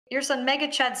Your son Mega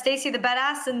Chad, Stacy the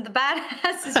badass, and the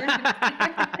badass is your new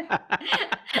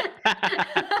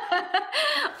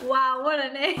Wow, what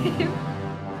a name.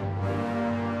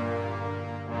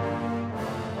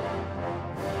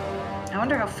 I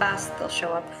wonder how fast they'll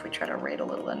show up if we try to raid a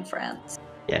little in France.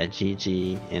 Yeah,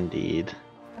 GG indeed.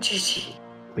 GG.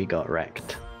 We got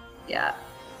wrecked. Yeah.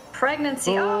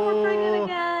 Pregnancy. Oh, we're pregnant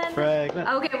again. Pregnant.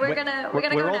 Okay, we're gonna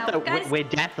go also, now. Guys, we're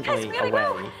definitely guys, we away.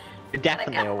 go. We're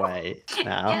definitely away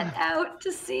now. Get out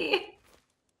to sea.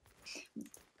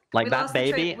 Like we that lost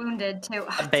baby. The trait wounded too.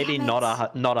 Oh, that baby, not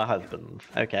a husband.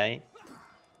 Okay.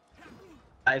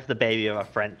 That is the baby of a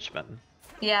Frenchman.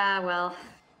 Yeah, well,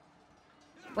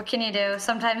 what can you do?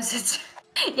 Sometimes it's.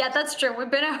 Yeah, that's true. We've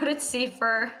been out at sea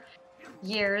for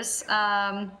years.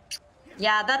 Yeah,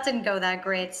 that didn't go that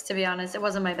great, to be honest. It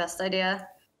wasn't my best idea.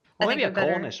 Well, maybe a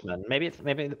Cornishman. Maybe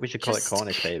we should call it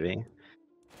Cornish baby.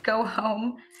 Go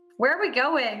home. Where are we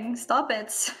going? Stop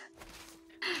it.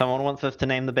 Someone wants us to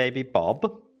name the baby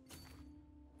Bob.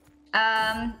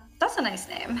 That's a nice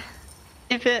name.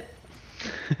 If it.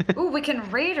 Ooh, we can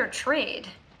raid or trade.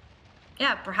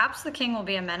 Yeah, perhaps the king will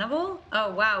be amenable.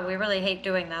 Oh wow, we really hate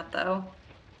doing that though.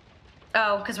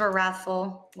 Oh, because we're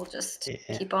wrathful. We'll just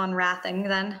keep on wrathing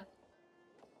then.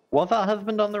 Was our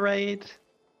husband on the raid?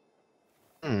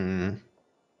 Hmm.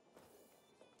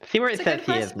 See where it says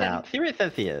he is now. See where it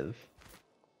says he is.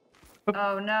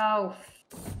 Oh no.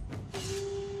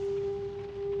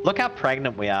 Look how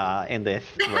pregnant we are in this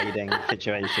raiding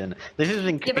situation. This is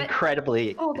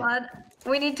incredibly... Hold on.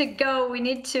 We need to go. We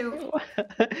need to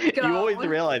go. You always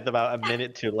realize about a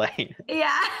minute too late.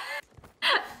 Yeah.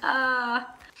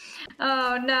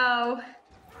 Oh no.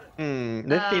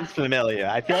 This seems familiar.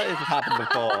 I feel like this has happened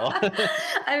before.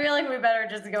 I feel like we better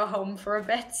just go home for a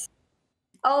bit.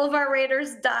 All of our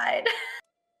raiders died.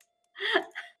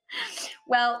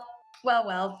 Well.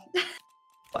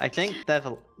 I think there's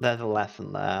a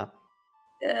lesson there.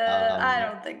 I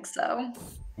don't think so.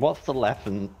 What's the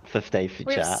lesson for Stacy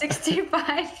We chat? have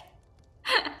 65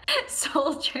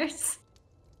 soldiers.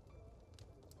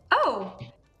 Oh,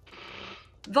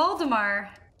 Voldemar,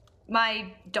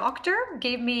 my doctor,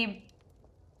 gave me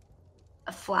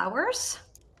flowers.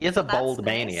 He's a bold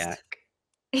maniac.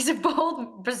 He's a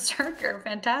bold berserker.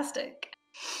 Fantastic.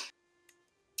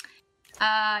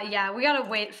 Yeah, we gotta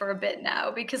wait for a bit now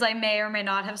because I may or may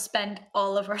not have spent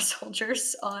all of our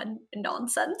soldiers on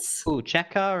nonsense. Ooh,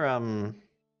 check our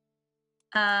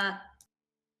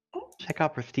check our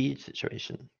prestige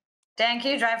situation. Dan,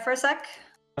 can you drive for a sec?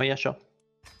 Oh yeah, sure.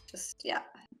 Just there.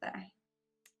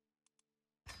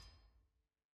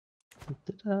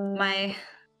 My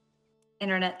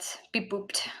internet beep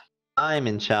booped. I'm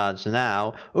in charge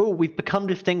now. Oh, we've become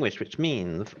distinguished, which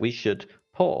means we should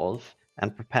pause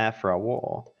and prepare for our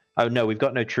war. Oh no, we've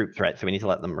got no troops, right? So we need to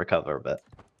let them recover a bit.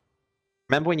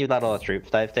 Remember when you let all the troops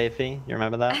die, Stacy? You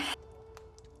remember that?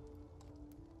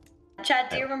 Chad,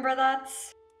 do you remember that?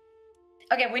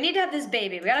 Okay, we need to have this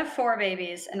baby. We gotta have 4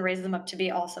 babies and raise them up to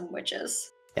be awesome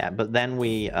witches. Yeah, but then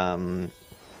we oh,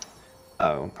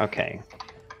 okay.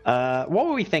 What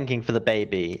were we thinking for the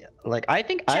baby? Like, I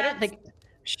don't think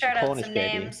shout out Cornish some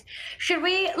baby. names. Should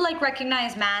we like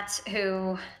recognize Matt,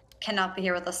 who cannot be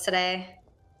here with us today?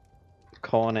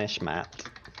 Cornish Matt.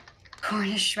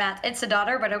 Cornish Matt. It's a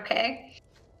daughter, but okay.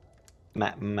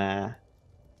 Matella.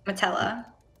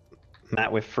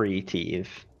 Matt with 3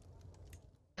 teeth.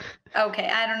 Okay,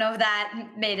 I don't know if that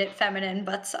made it feminine,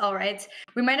 but all right.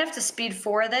 We might have to speed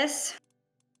 4 this.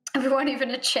 We won't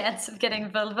even a chance of getting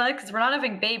vulva because we're not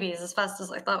having babies as fast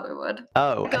as I thought we would.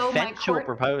 Oh, essential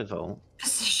proposal.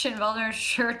 Position Voldemor's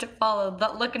sure to follow.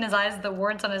 That look in his eyes, the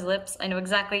words on his lips. I know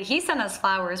exactly. He sent us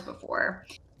flowers before.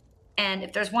 And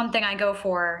if there's one thing I go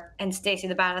for, and Stacy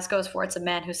the badass goes for, it's a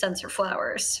man who sends her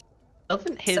flowers.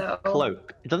 Doesn't his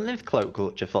cloak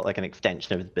look just like an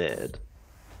extension of his beard?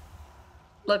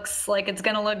 Looks like it's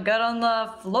gonna look good on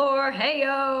the floor.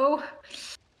 Hey-yo!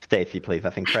 Stacy, please,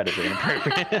 that's incredibly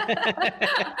inappropriate.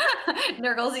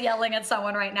 Nurgle's yelling at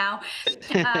someone right now.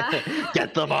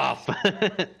 Get them off!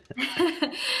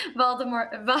 Voldemort,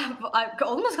 I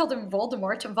almost called him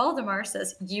Voldemort. Voldemar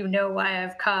says, "You know why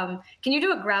I've come." Can you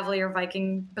do a gravelier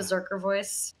Viking berserker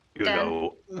voice? You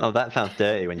know. Oh, that sounds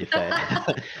dirty when you say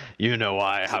it. You know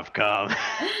why I have come.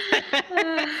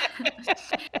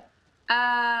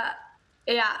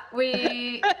 Yeah,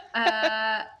 we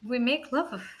make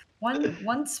love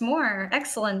once more.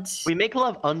 Excellent. We make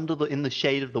love in the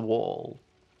shade of the wall.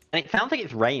 And it sounds like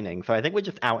it's raining, so I think we're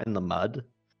just out in the mud.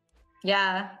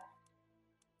 Yeah.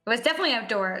 It was definitely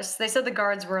outdoors. They said the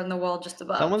guards were in the wall just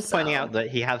above. Someone's pointing out that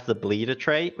he has the bleeder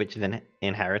trait, which is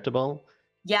inheritable.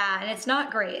 Yeah, and it's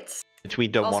not great. Which we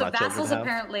don't want Also, our children vassals to have.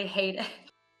 apparently hate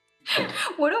it.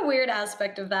 What a weird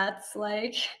aspect of that. It's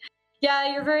like,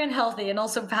 yeah, you're very unhealthy, and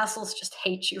also vassals just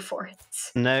hate you for it.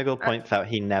 Nurgle Uh, points out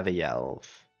he never yells.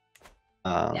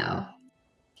 No,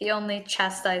 he only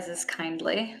chastises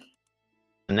kindly.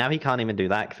 And now he can't even do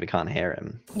that because we can't hear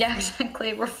him. Yeah,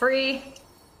 exactly. We're free.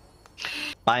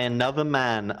 By another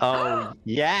man. Oh,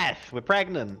 yes, we're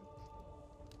pregnant.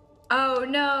 Oh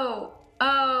no.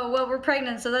 Oh, well, we're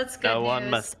pregnant, so that's good No news. one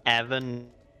must ever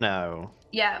know.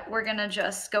 Yeah, we're gonna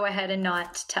just go ahead and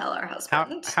not tell our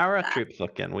husband. How are our that. troops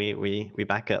looking? We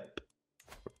back up.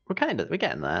 We're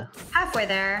getting there. Halfway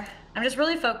there. I'm just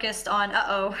really focused on.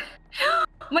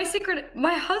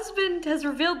 My husband has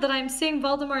revealed that I'm seeing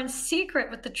Voldemort in secret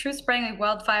with the truth spreading like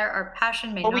wildfire. Our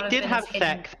passion may Well, not we did have been as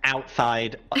hidden. sex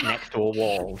outside next to a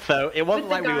wall, so it wasn't With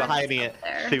the like we were guards hiding up it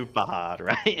there. super hard,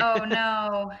 right? Oh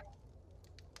no.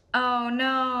 Oh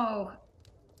no.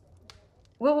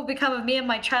 What will become of me and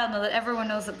my child now that everyone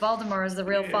knows that Voldemort is the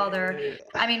real father?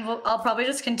 I mean, I'll probably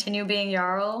just continue being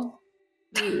Jarl.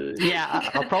 Yeah,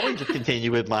 I'll probably just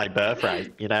continue with my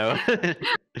birthright, you know?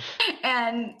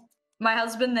 And my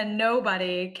husband, then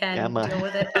nobody can Yeah, deal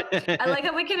with it. I like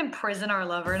how we can imprison our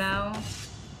lover now.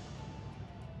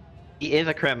 He is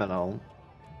a criminal.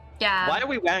 Yeah. Why are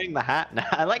we wearing the hat now?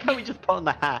 I like how we just put on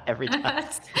the hat every time.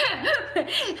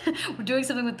 We're doing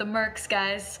something with the mercs,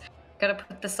 guys. Gotta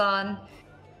put this on.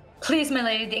 Please, my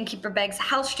lady, the innkeeper begs.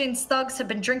 Halstein's thugs have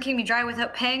been drinking me dry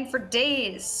without paying for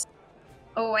days.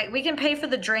 Oh, wait, we can pay for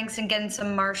the drinks and get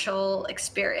some martial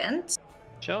experience.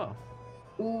 Sure.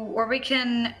 Ooh, or we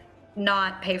can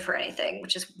not pay for anything,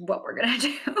 which is what we're gonna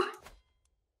do.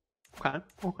 Okay.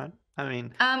 I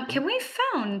mean, Can we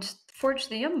found Forge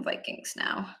the Young Vikings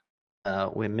now?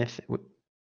 we're missing.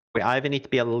 We either need to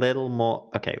be a little more.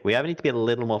 Okay, we either need to be a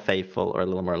little more faithful or a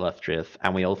little more illustrious,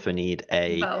 and we also need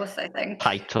a Both, I think.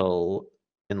 title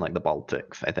in like the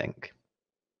Baltics. I think.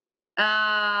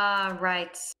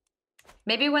 Right.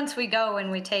 Maybe once we go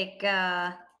and we take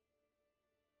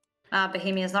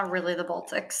Bohemia is not really the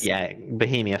Baltics. Yeah,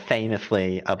 Bohemia,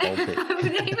 famously a Baltic.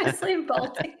 Famously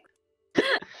Baltic.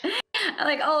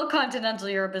 Like all continental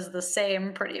Europe is the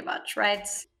same, pretty much, right?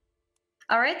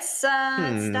 All right,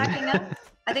 stacking up.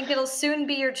 I think it'll soon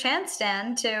be your chance,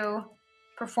 Dan, to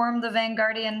perform the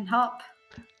Vanguardian hop.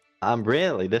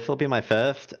 Really, this will be my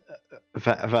first.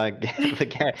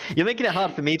 You're making it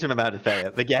hard for me to remember how to say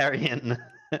it. Vagarian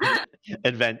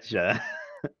adventure.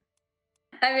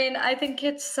 I mean, I think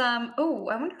it's oh,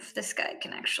 I wonder if this guy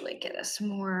can actually get us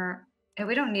more.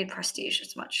 We don't need prestige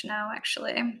as much now,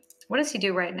 actually. What does he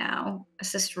do right now?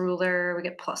 Assist ruler, we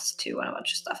get +2 on a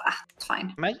bunch of stuff. It's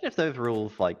fine. Imagine if those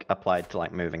rules like applied to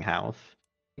like moving house.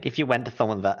 If you went to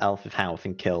someone else's house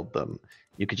and killed them,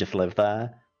 you could just live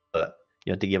there, but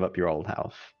you had to give up your old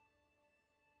house.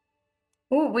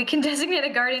 Ooh, we can designate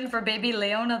a guardian for baby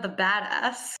Leona the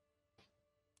Badass.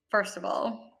 First of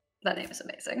all, that name is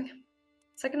amazing.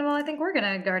 Second of all, I think we're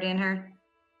gonna guardian her.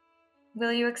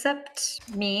 Will you accept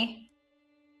me?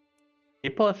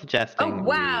 People are suggesting. Oh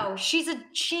wow, she's a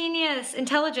genius,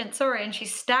 intelligent. Sorry, and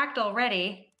she's stacked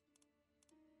already.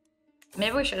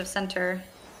 Maybe we should have sent her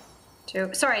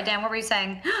to. Sorry, Dan. What were you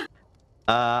saying?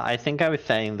 I think I was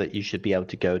saying that you should be able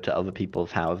to go to other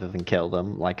people's houses and kill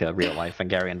them, like a real life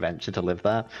Hungarian venture to live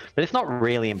there. But it's not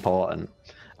really important.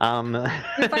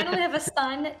 We finally have a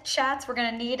son, chats. We're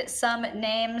gonna need some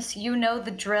names. You know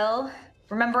the drill.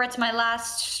 Remember, it's my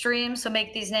last stream, so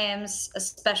make these names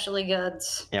especially good.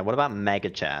 Yeah, what about Mega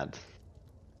Chad?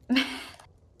 And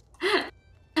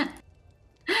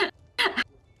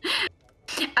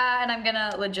I'm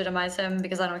gonna legitimize him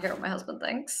because I don't care what my husband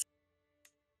thinks.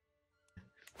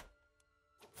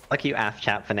 Like you asked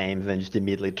chat for names and just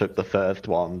immediately took the first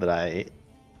one that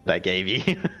I gave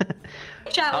you.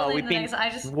 Chat will we've been.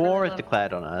 War is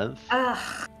declared on us.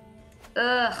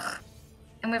 Ugh.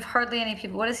 And we have hardly any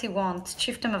people. What does he want?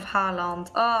 Chiefdom of Harland.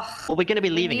 Ugh. Well, we're going to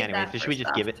be leaving need anyway, that so should for we just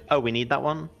stuff. give it? Oh, we need that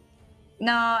one?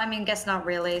 No, I mean, guess not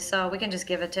really. So we can just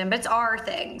give it to him. But it's our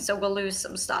thing, so we'll lose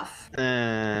some stuff.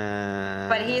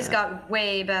 But he's got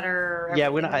way better. Yeah,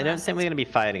 everything I than don't us. think we're going to be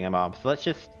fighting him off. So let's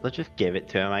just give it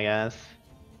to him, I guess.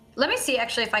 Let me see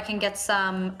actually if I can get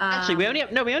some. Actually, we only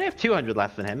have 200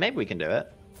 less than him. Maybe we can do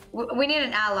it. We need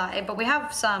an ally, but we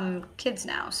have some kids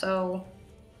now, so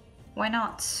why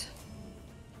not?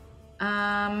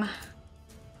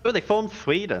 Oh, they formed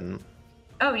Sweden.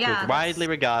 Oh Which yeah. is widely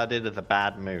regarded as a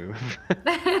bad move.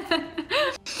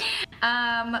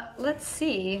 Let's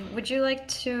see. Would you like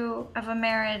to have a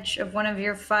marriage of one of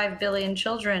your 5 billion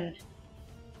children?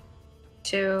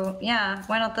 Why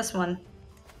not this one?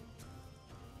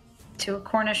 To a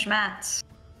Cornish mat.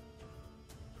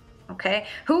 Okay.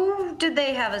 Who did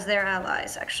they have as their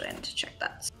allies? Actually, I need to check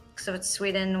that. So if it's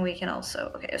Sweden, we can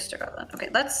also. Okay, Östergötland. Okay,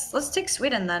 let's take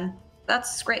Sweden then.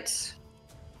 That's great.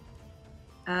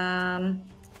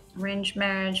 Arranged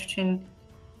marriage between.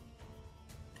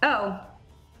 Oh.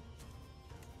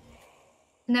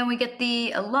 And then we get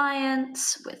the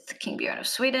alliance with King Bjorn of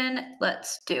Sweden.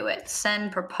 Let's do it.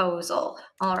 Send proposal.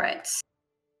 All right.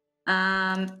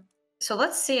 So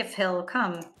let's see if he'll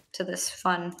come to this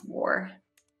fun war.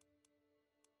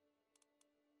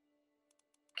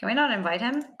 Can we not invite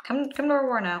him? Come to our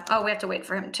war now. Oh, we have to wait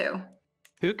for him too.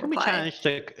 Who can reply. we challenge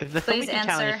to? There's someone we can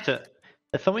challenge to.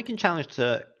 There's someone we can challenge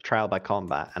to trial by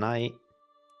combat, and I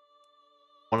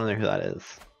want to know who that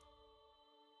is.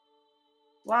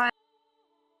 Why?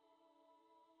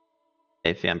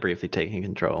 If I'm briefly taking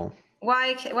control.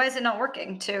 Why is it not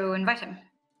working to invite him?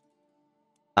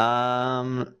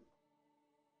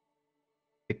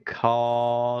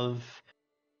 Because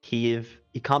he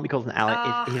can't be called an ally.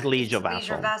 Oh, he's liege or vassal.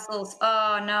 Liege or vassals.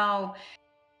 Oh no.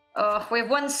 Oh, we have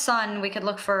one son. We could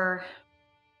look for.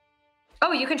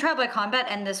 Oh, you can trial by combat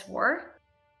end this war.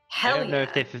 Hell yeah. I don't know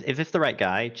if is this the right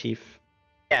guy, Chief?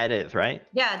 Yeah, it is, right?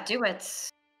 Yeah, do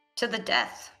it to the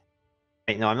death.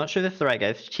 Wait, no, I'm not sure this is the right guy.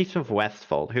 It's Chief of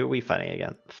Westfold. Who are we fighting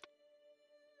against?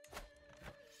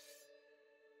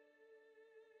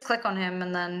 Click on him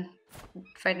and then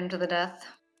fight him to the death.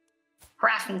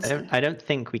 Raffenson. I don't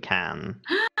think we can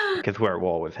because we're at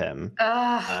war with him.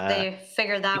 Ugh, they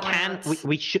figured that one out.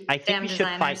 We should. I think we should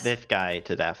fight this guy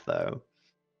to death, though.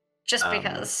 Just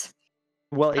because.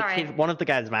 Well, it's one of the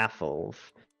guy's vassals,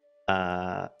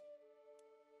 and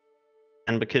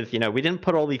because we didn't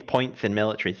put all these points in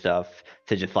military stuff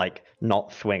to just like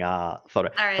not swing our sort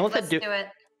of. All right, let's do it.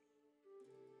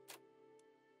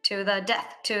 To the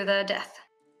death. To the death.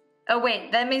 Oh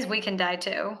wait, that means we can die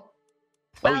too.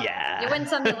 Well, oh yeah. You win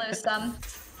some, you lose some.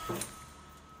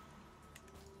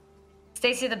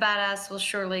 Stacy the badass will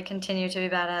surely continue to be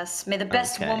badass. May the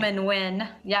best woman win.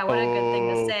 Yeah, what a good thing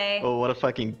to say. Oh, what a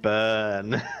fucking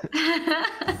burn.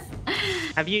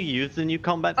 Have you used the new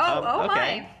combat? Oh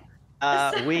okay.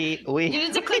 My. We You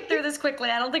need to click through this quickly.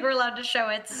 I don't think we're allowed to show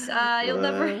it. You'll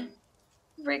never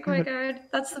break my guard.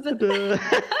 That's the bit.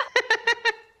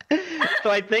 So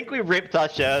I think we ripped our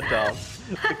shirt off.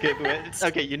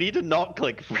 Okay, you need to not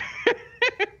click through.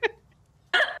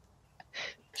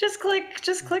 Just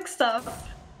click stuff.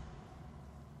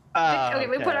 Okay,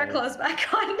 we put our clothes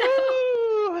back on now.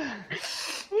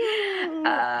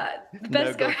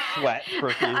 Best no sweat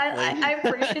profusely. I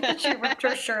appreciate that she ripped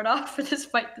her shirt off for this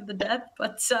fight to the death,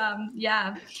 but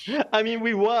yeah. I mean,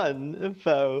 we won,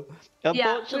 so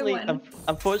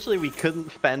unfortunately, we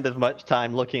couldn't spend as much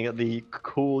time looking at the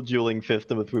cool dueling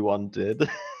system as we wanted.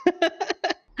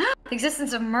 The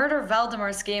existence of murder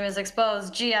Valdemar scheme is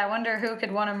exposed. Gee, I wonder who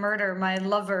could want to murder my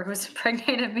lover who's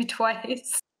impregnated me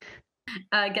twice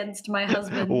against my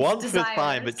husband's Once desires. was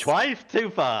fine, but twice too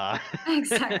far.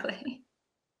 Exactly.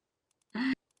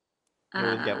 You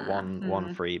always get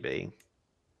one freebie.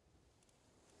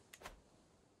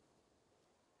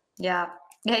 Yeah,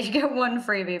 you get one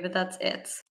freebie, but that's it.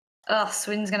 Ugh,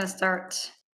 Sweden's gonna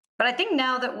start. But I think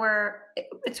now that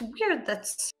it's weird that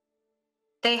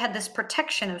they had this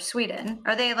protection of Sweden.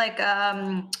 Are they like,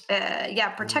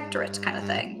 protectorate kind of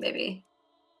thing, maybe?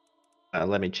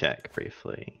 Let me check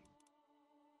briefly.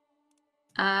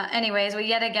 Anyways, we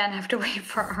yet again have to wait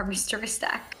for our armies to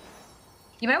restack.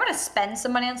 You might want to spend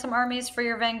some money on some armies for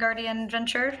your Vanguardian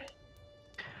venture.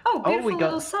 Oh, beautiful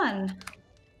little son.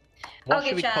 What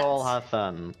should we call our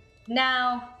son?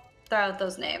 Now, throw out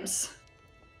those names.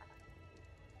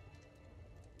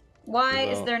 Why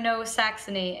is there no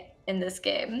Saxony in this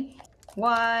game?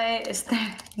 Why is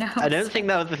there no I don't think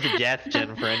that was a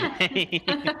suggestion for a name.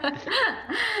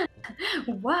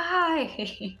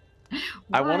 Why?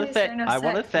 I want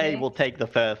to say we'll take the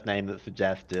first name that's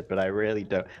suggested, but I really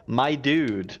don't. My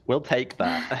dude, we'll take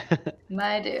that.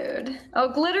 My dude. Oh,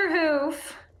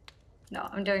 Glitterhoof. No,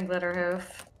 I'm doing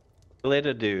Glitterhoof.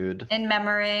 Glitter dude. In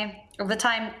memory of the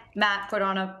time Matt put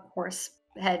on a horse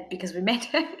head because we made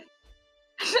him.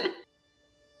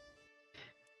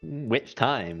 Which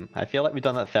time? I feel like we've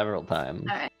done that several times.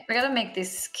 Alright, we gotta make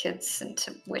these kids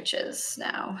into witches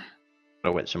now.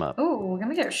 Gotta witch them up. Ooh, we're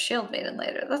gonna get our shield maiden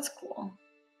later. That's cool.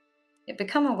 Yeah,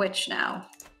 become a witch now.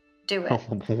 Do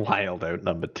it. Wild out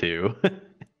number 2.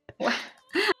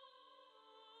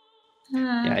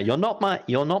 Yeah, you're not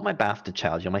my bastard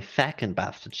child. You're my second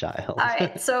bastard child. All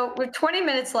right, so we have 20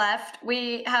 minutes left.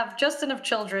 We have just enough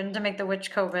children to make the witch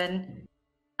coven.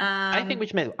 I think we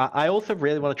should make. I also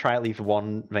really want to try at least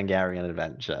one Vangarian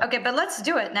adventure. Okay, but let's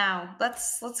do it now.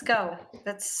 Let's go.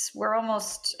 We're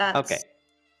almost at. Okay.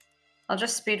 I'll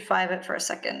just speed 5 it for a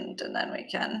second, and then we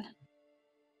can.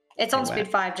 It's on Okay, speed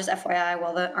 5, just FYI,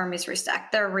 while the armies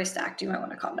restack. They're restacked. You might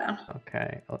want to calm down.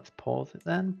 Okay, let's pause it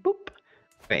then. Boop.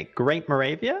 Okay, Great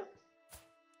Moravia.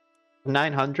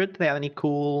 900. Do they have any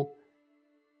cool?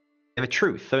 They have a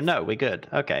truth, so no, we're good.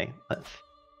 Okay, let's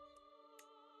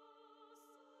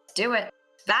Do it.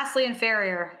 Vastly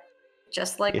inferior,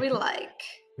 just like we like.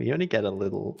 We only get a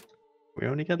little. We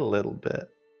only get a little bit.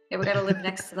 Yeah, we gotta live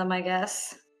next to them, I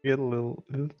guess. We get a little.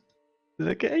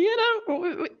 Okay, you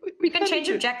know, we can change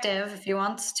objective if you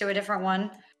want to a different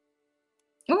one.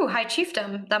 Ooh, High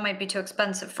Chiefdom. That might be too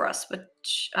expensive for us,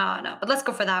 which no. But let's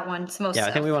go for that one. It's most. Yeah,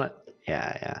 I think we want to.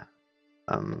 Yeah.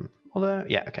 Although,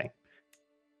 yeah, okay.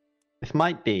 This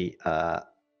might be a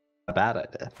bad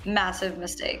idea. Massive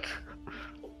mistake.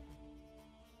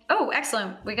 Oh,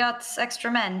 excellent. We got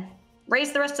extra men.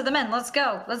 Raise the rest of the men. Let's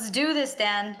go. Let's do this,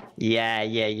 Dan. Yeah.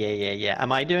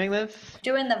 Am I doing this?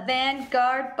 Doing the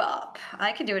Vanguard Bop.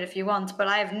 I can do it if you want, but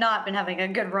I have not been having a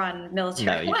good run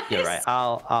military. No, you're right.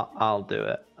 I'll do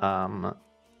it.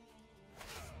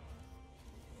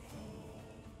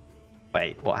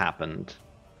 Wait, what happened?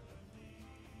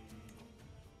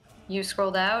 You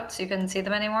scrolled out so you couldn't see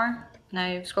them anymore. Now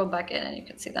you've scrolled back in and you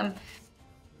can see them.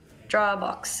 Draw a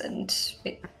box and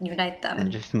unite them. And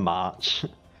just march.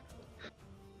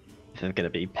 This is gonna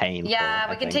be painful. Yeah,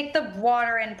 we can take the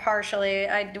water in partially.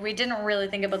 We didn't really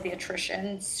think about the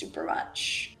attrition super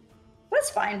much. But it's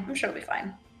fine. I'm sure it'll be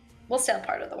fine. We'll sail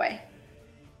part of the way.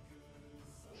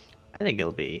 I think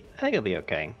it'll be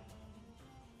okay.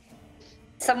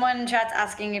 Someone in chat's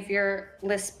asking if your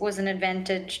Lisp was an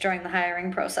advantage during the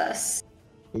hiring process.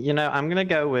 You know, I'm gonna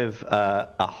go with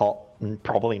a hot.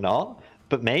 Probably not,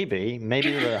 but maybe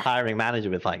the hiring manager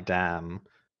was like, "Damn,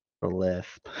 the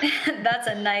Lisp." That's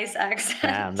a nice accent.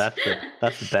 Damn, that's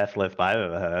the best Lisp I've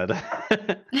ever heard.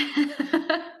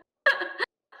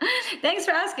 Thanks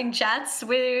for asking, chats.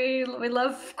 We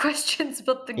love questions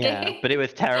about the game. Yeah, but it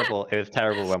was terrible. It was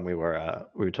terrible when we were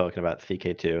talking about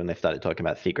CKIII and they started talking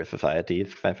about secret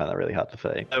societies. I found that really hard to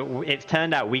say. So it's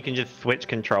turned out we can just switch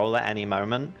control at any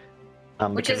moment.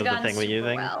 Which because has of gone the thing we're super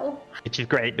using. well. Which is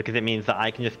great because it means that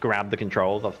I can just grab the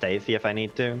controls of Steacy if I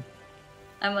need to.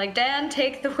 I'm like, Dan,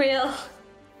 take the wheel.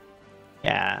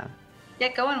 Yeah.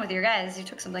 Get going with your guys. You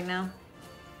took something now.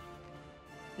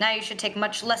 Now you should take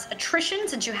much less attrition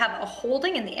since you have a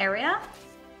holding in the area.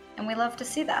 And we love to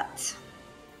see that.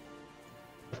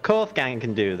 Of course Gang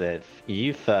can do this.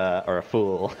 You, sir, are a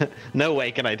fool. No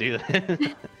way can I do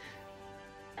this.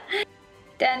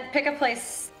 Dan, pick a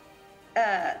place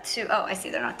to... Oh, I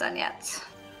see they're not done yet.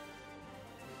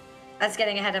 That's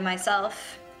getting ahead of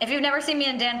myself. If you've never seen me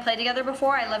and Dan play together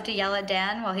before, I love to yell at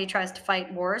Dan while he tries to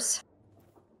fight wars.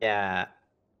 Yeah,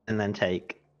 and then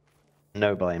take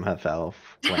no blame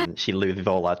herself when she loses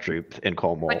all our troops in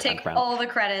Cornwall. But take all the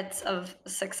credits of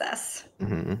success,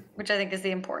 which I think is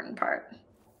the important part.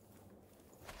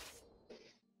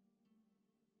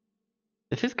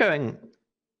 This is going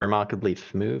remarkably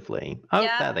smoothly. Oh,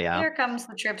 yeah, there they are. Here comes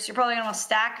the troops. You're probably going to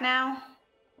stack now.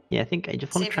 Yeah, I think I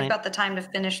just want to see if you've got the time to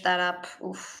finish that up.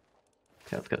 Oof.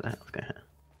 Okay, let's go there. Let's go here.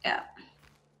 Yeah.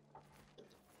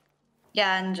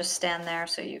 Yeah, and just stand there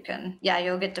so you can... Yeah,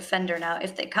 you'll get defender now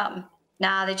if they come.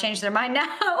 Nah, they changed their mind now.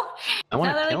 I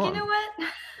want to kill them. You know what?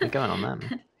 We're going on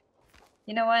them.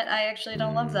 You know what? I actually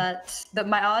don't love that.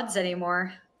 My odds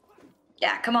anymore.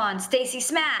 Yeah, come on. Steacy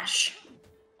smash!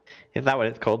 Is that what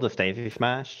it's called? The Steacy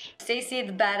smash? Steacy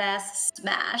the badass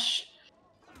smash.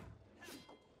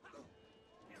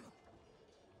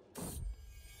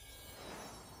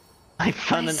 My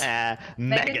son and heir,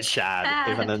 Mega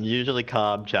Chad, is an unusually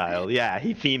calm child. Yeah,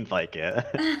 he seems like it.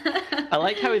 I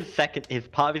like how his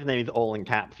part of his name is all in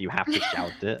caps. You have to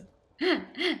shout it.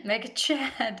 Mega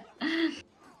Chad. I'm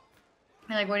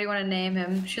like, what do you want to name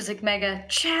him? She was like, Mega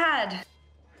Chad.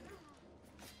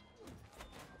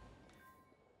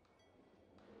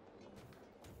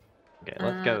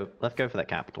 Okay, let's go for that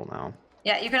capital now.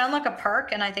 Yeah, you can unlock a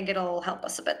perk, and I think it'll help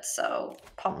us a bit. So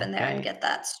pop in there and get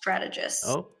that strategist.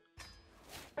 Oh.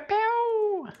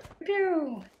 Pew!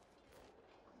 Pew!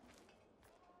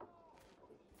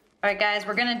 All right, guys,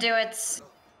 we're gonna do it.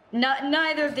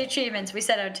 Neither of the achievements we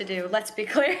set out to do. Let's be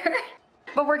clear.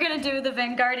 But we're gonna do the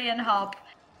Vanguardian hop,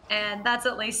 and that's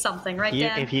at least something, right,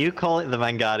 Dan? If you call it the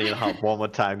Vanguardian hop one more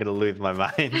time, I'm gonna lose my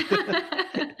mind.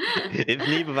 It's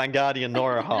neither Vanguardian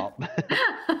nor a hop.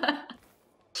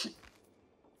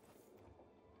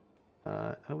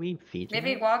 Are we featured?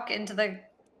 Maybe walk into the...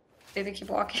 Maybe keep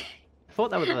walking. I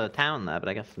thought that was a town there, but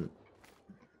I guess I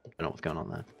don't know what's going on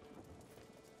there.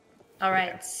 All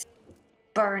right.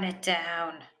 Burn it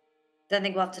down. I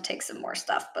think we'll have to take some more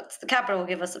stuff, but the capital will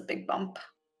give us a big bump.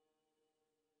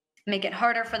 Make it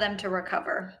harder for them to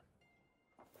recover.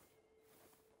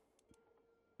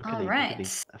 Look at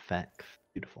these effects.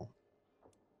 Beautiful.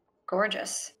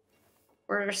 Gorgeous.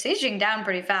 We're sieging down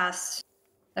pretty fast.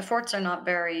 The forts are not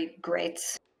very great.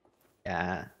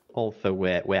 Yeah. Also,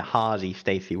 we're hardy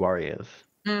Steacy warriors.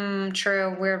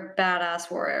 True. We're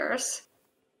badass warriors.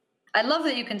 I love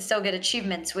that you can still get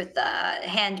achievements with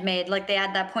handmade. Like they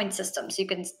add that point system, so you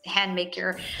can hand make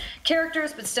your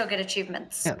characters, but still get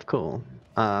achievements. Yeah, it's cool.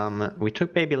 We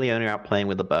took baby Leona out playing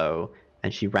with a bow,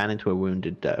 and she ran into a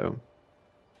wounded doe.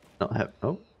 Not her.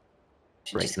 Oh,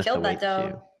 She just killed that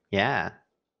doe. Yeah.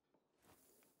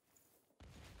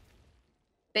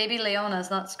 Baby Leona's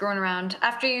not screwing around.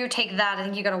 After you take that, I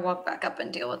think you gotta walk back up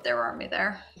and deal with their army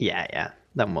there. Yeah.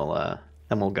 Then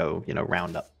we'll go,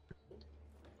 round up.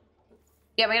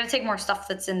 Yeah, we gotta take more stuff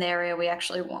that's in the area we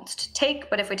actually want to take,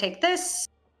 but if we take this,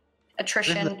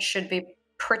 attrition should be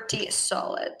pretty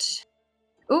solid.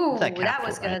 Ooh, that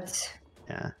was good. Right?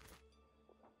 Yeah.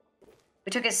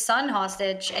 We took his son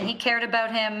hostage, and he cared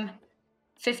about him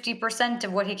 50%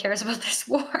 of what he cares about this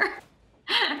war.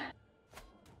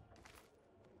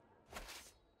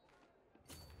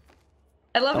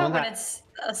 I love how when it's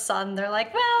a son, they're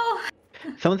like, well...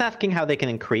 Someone's asking how they can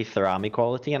increase their army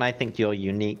quality, and I think you're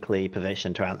uniquely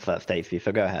positioned to answer that, Steacy,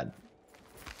 so go ahead.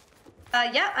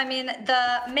 Yeah, I mean,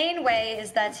 the main way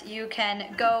is that you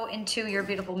can go into your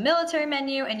beautiful military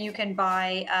menu, and you can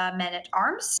buy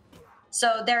men-at-arms.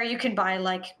 So there you can buy,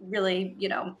 like, really,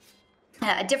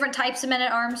 different types of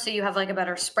men-at-arms, so you have, like, a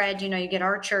better spread. You get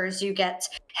archers, you get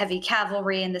heavy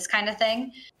cavalry, and this kind of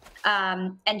thing.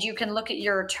 And you can look at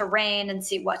your terrain and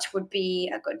see what would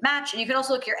be a good match. And you can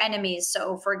also look at your enemies.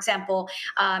 So, for example,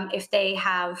 if they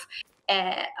have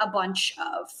a bunch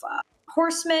of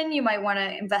horsemen, you might want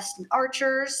to invest in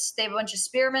archers. They have a bunch of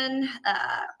spearmen.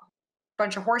 A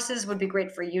bunch of horses would be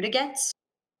great for you to get.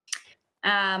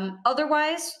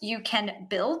 Otherwise, you can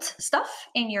build stuff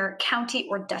in your county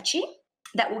or duchy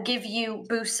that will give you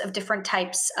boosts of different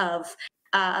types of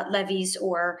levies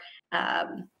or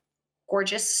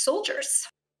gorgeous soldiers.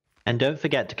 And don't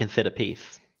forget to consider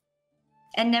peace.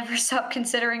 And never stop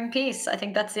considering peace. I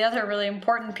think that's the other really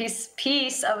important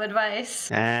piece of advice.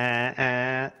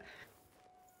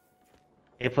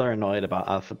 People are annoyed about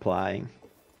our supply,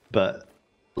 but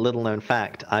little known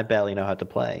fact, I barely know how to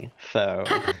play, so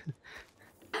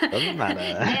doesn't matter.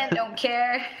 Dan don't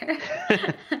care.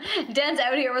 Dan's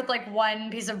out here with like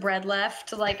one piece of bread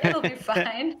left. Like, it'll be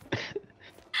fine.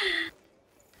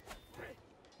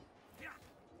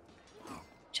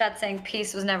 Chat saying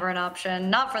peace was never an option.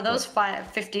 Not for those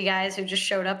 50 guys who just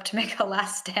showed up to make a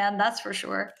last stand, that's for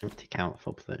sure. Empty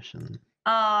council position.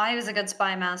 Oh, he was a good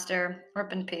spy master.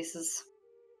 Rip in pieces.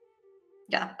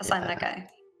 Yeah, assign that guy.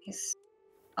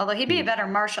 Although he'd be a better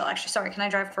marshal, actually. Sorry, can I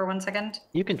drive for 1 second?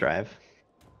 You can drive.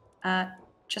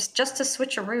 Just to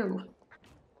switcheroo.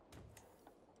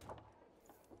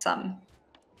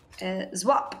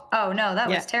 Zwap. Oh no, that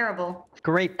was terrible.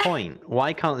 Great point.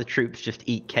 Why can't the troops just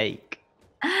eat cake?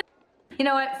 You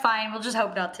know what? Fine. We'll just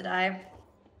hope not to die.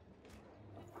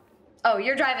 Oh,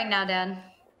 you're driving now, Dan.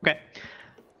 Okay.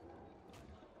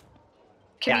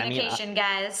 Communication,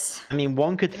 guys. I mean,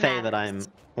 one could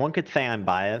say I'm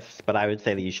biased, but I would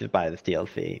say that you should buy this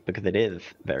DLC because it is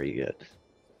very good.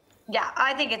 Yeah,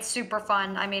 I think it's super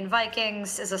fun. I mean,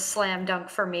 Vikings is a slam dunk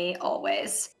for me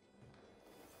always.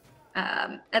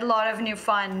 A lot of new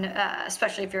fun,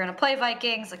 especially if you're going to play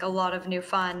Vikings, like a lot of new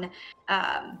fun,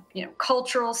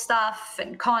 cultural stuff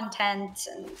and content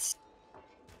and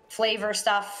flavor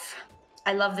stuff.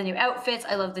 I love the new outfits.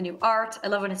 I love the new art. I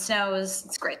love when it snows.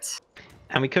 It's great.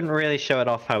 And we couldn't really show it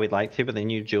off how we'd like to, but the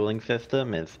new dueling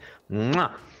system is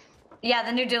mwah. Yeah,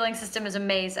 the new dueling system is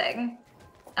amazing.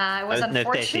 It was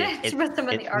unfortunate with some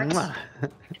of the art.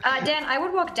 Dan, I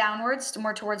would walk downwards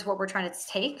more towards what we're trying to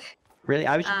take. Really?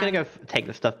 I was just going to go take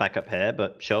the stuff back up here,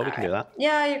 but sure, we can do that.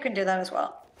 Yeah, you can do that as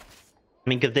well. I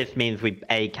mean, because this means we,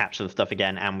 A, capture the stuff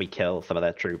again, and we kill some of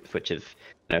their troops, which is,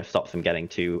 stops them getting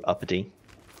too uppity.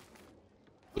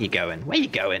 Where you going? Where you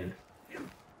going?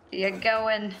 You're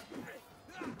going.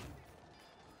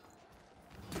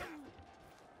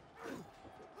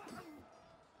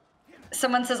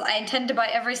 Someone says, I intend to buy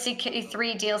every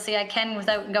CKIII DLC I can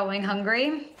without going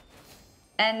hungry.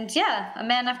 And yeah, a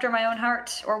man after my own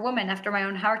heart, or woman after my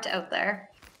own heart out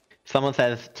there. Someone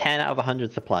says 10 out of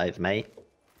 100 supplies, mate.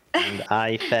 And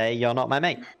I say you're not my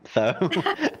mate. So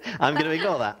I'm going to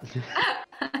ignore that.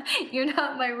 You're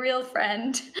not my real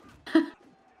friend.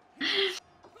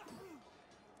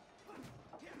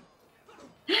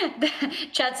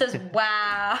 Chat says,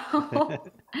 wow.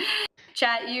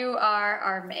 Chat, you are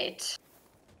our mate.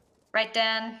 Right,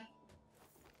 Dan?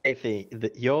 Stacy,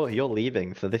 you're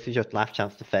leaving, so this is your last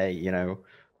chance to say, you know,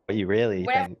 what you really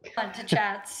Whatever think. you want to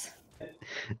chats.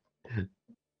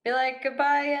 Be like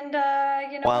goodbye and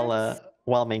you know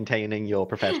While maintaining your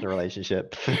professional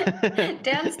relationships.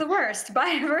 Dan's the worst.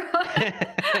 Bye everyone.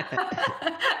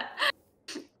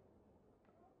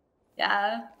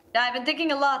 Yeah, I've been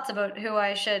thinking a lot about who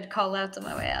I should call out on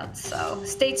my way out, so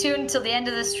stay tuned till the end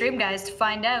of the stream, guys, to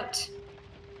find out.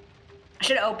 I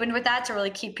should have opened with that to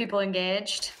really keep people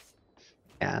engaged.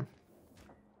 Yeah.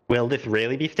 Will this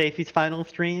really be Stacy's final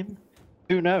stream?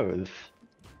 Who knows?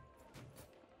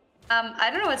 I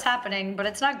don't know what's happening, but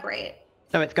it's not great.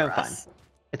 No, it's going fine.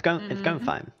 It's going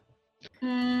fine.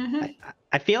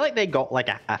 I feel like they got like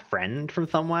a friend from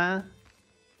somewhere.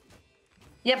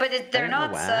 Yeah, but they're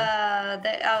not.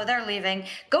 They're leaving.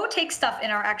 Go take stuff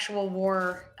in our actual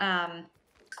war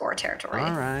score territory.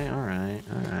 All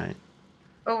right.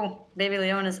 Oh, baby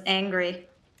Leona's angry.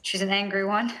 She's an angry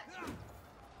one.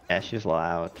 Yeah, she's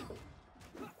loud.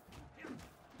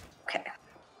 Okay.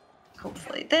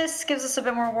 Hopefully this gives us a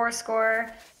bit more war score.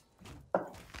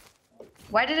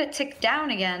 Why did it tick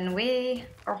down again? We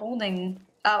are holding...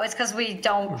 Oh, it's because we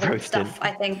don't hold stuff,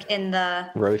 I think, in the...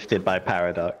 Roasted by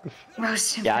Paradox.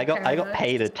 Roasted yeah, by I got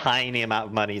paid a tiny amount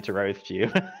of money to roast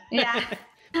you. Yeah.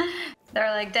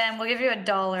 They're like, damn, we'll give you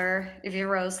 $1 if you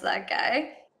roast that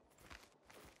guy.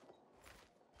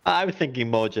 I was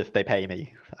thinking more just they pay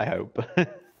me, I hope.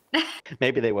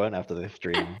 Maybe they won't after this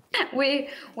stream. We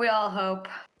all hope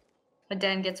that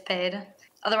Dan gets paid.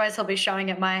 Otherwise, he'll be showing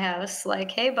at my house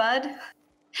like, hey, bud,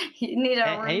 you need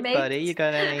a roommate? Hey, buddy, you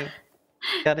got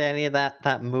any of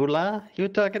that moolah you were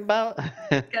talking about?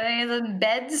 Got any of the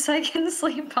beds I can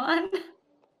sleep on?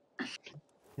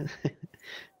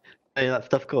 Any of that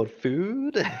stuff called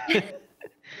food?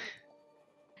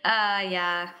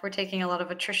 Yeah, we're taking a lot of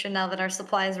attrition now that our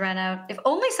supplies ran out. If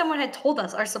only someone had told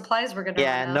us our supplies were gonna run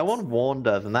out. Yeah, no one warned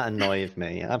us, and that annoys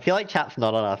me. I feel like chat's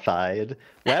not on our side.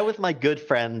 Where was my good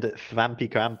friend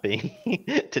Svampy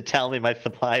Crampy to tell me my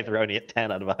supplies are only at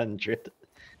 10 out of 100?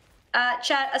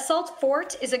 Chat, Assault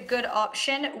Fort is a good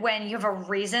option when you have a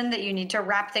reason that you need to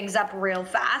wrap things up real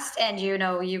fast, and you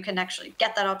know you can actually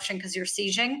get that option because you're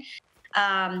sieging.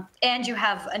 And you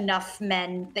have enough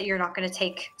men that you're not going to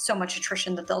take so much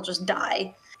attrition that they'll just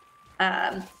die.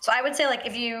 So I would say, like,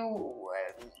 if you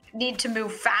need to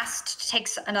move fast to take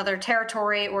another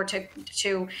territory or to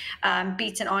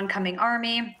beat an oncoming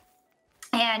army,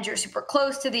 and you're super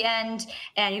close to the end,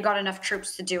 and you got enough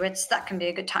troops to do it, that can be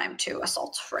a good time to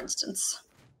assault, for instance.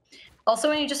 Also,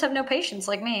 when you just have no patience,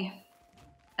 like me.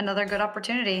 Another good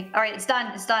opportunity. All right, it's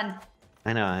done. It's done.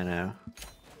 I know.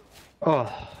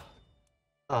 Oh.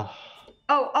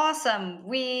 Oh, awesome.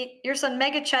 Your son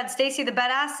Mega Chad Stacy the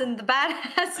badass, and the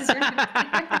badass is your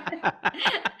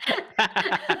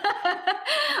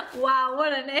Wow,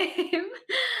 what a name.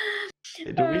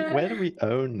 Where do we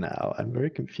own now? I'm very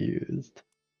confused.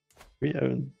 We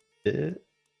own it?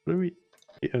 What do we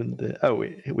own it? Oh,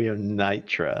 we own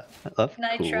Nitra. That's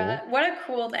Nitra. Cool. What a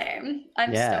cool name.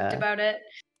 I'm stoked about it.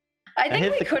 I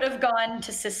think we could have gone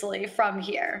to Sicily from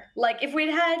here. Like, if we'd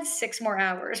had 6 more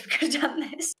hours, we could have done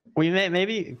this. We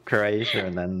maybe Croatia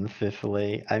and then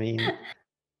Sicily. I mean...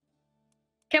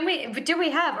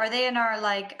 Are they in our,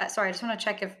 like... sorry, I just want to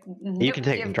check if... You can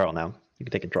take control now. You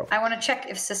can take control. I want to check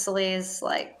if Sicily is,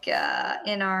 like,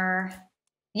 in our...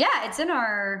 Yeah, it's in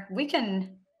our... We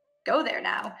can go there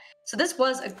now. So this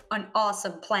was an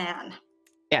awesome plan.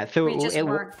 Yeah, so we just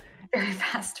weren't very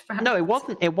fast. No, it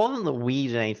wasn't that we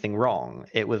did anything wrong.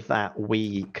 It was that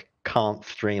we can't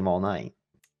stream all night.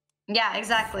 Yeah,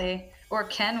 exactly. Or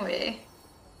can we?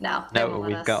 No. No,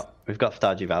 we've got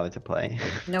Stardew Valley to play.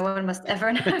 No one must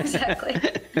ever know exactly.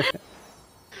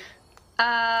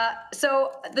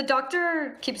 So the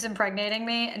doctor keeps impregnating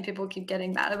me, and people keep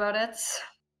getting mad about it.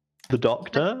 The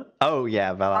doctor? Oh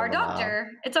yeah, our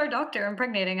doctor. It's our doctor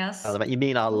impregnating us. You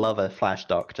mean our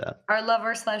lover/doctor? Our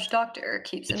lover/doctor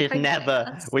keeps impregnating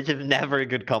us. Which is never a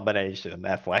good combination,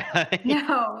 FYI.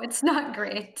 No, it's not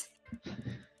great.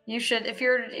 You should,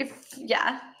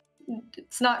 yeah,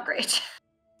 it's not great.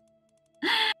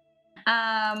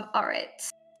 All right.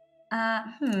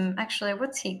 Actually,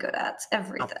 what's he good at?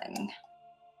 Everything.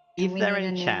 Is there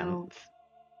any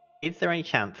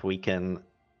chance we can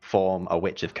form a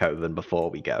Witch of Coven before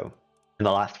we go in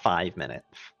the last 5 minutes?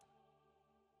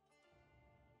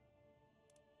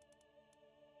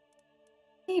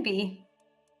 Maybe.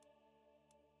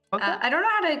 Okay. I don't know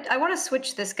how to... I want to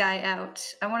switch this guy out.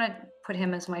 I want to put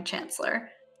him as my chancellor.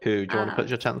 Who do you want to put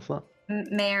your chancellor?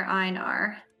 Mayor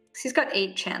Einar. He's got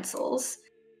 8 chancels.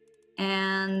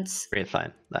 And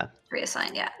Reassign there.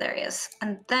 reassign. Yeah, there he is.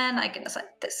 And then I can assign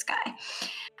this guy.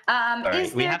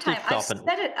 Is we there have to time? I stop and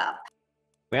set it up.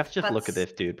 we have to just but- look at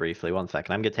this dude briefly. 1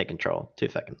 second. I'm gonna take control. 2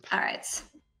 seconds. All right.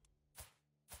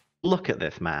 Look at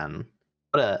this man.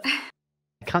 What a...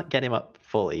 I can't get him up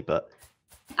fully, but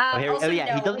Also, yeah,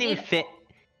 no, he doesn't we even need- fit.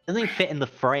 Doesn't even fit in the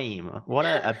frame. What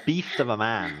a beast of a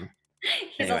man.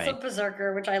 He's Anyway, also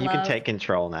Berserker, which I you love. can take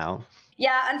control now.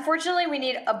 Yeah, unfortunately, we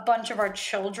need a bunch of our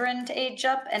children to age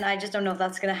up, and I just don't know if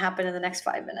that's going to happen in the next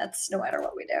 5 minutes, no matter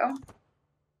what we do.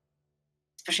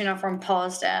 Especially not from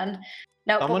paused and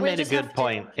no. Someone but we'll made a just have good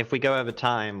point. If we go over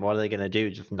time, what are they gonna do?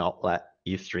 Just not let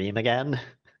you stream again?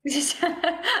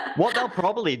 What they'll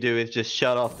probably do is just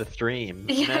shut off the stream.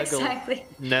 Yeah, exactly.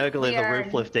 Nurgle is We a are-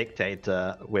 ruthless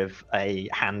dictator with a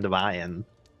hand of iron.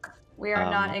 We are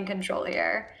not in control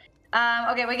here.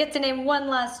 Okay, we get to name one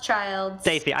last child.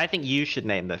 Steacy, I think you should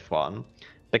name this one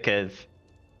because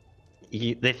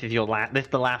this is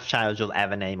the last child you'll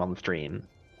ever name on stream.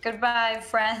 Goodbye,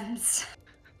 friends.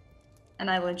 And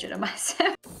I legitimize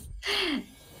him.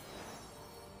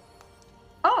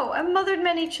 Oh, I mothered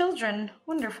many children.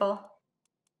 Wonderful.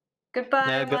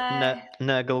 Goodbye,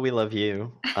 Nurgle, we love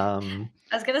you. I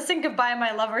was gonna sing goodbye,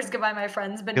 my lovers, goodbye, my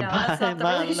friends, but no, that's not the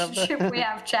Goodbye, my relationship lover. we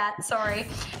have. Chat, sorry.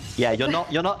 Yeah, you're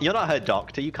not her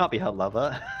doctor. You can't be her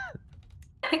lover.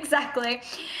 Exactly.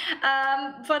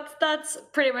 But that's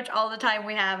pretty much all the time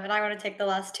we have, and I want to take the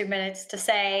last 2 minutes to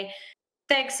say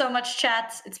thanks so much,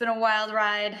 chat. It's been a wild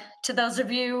ride. To those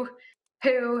of you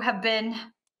who have been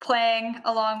playing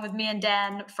along with me and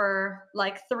Dan for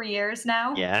like 3 years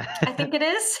now. Yeah. I think it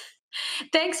is.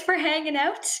 Thanks for hanging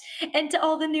out. And to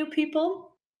all the new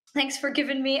people, thanks for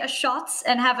giving me a shot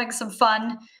and having some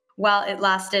fun while it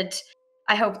lasted.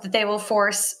 I hope that they will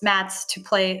force Matt to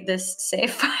play this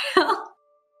save file.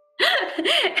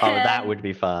 Oh, that would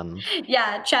be fun.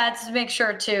 Yeah, chats, make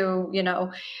sure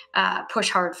to, push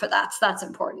hard for that. That's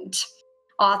important.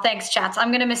 Aw, thanks, chats. I'm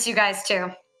going to miss you guys too.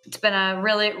 It's been a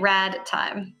really rad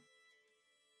time.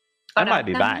 I might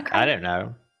be back. I don't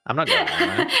know. I'm not going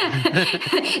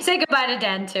anywhere. Say goodbye to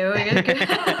Dan too.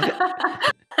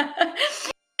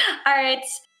 All right.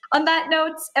 On that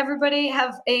note, everybody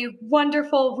have a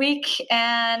wonderful week,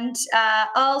 and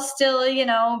I'll still,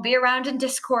 be around in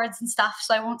Discords and stuff,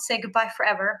 so I won't say goodbye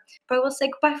forever, but I will say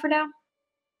goodbye for now.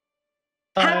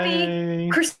 Bye. Happy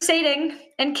crusading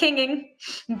and kinging.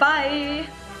 Bye.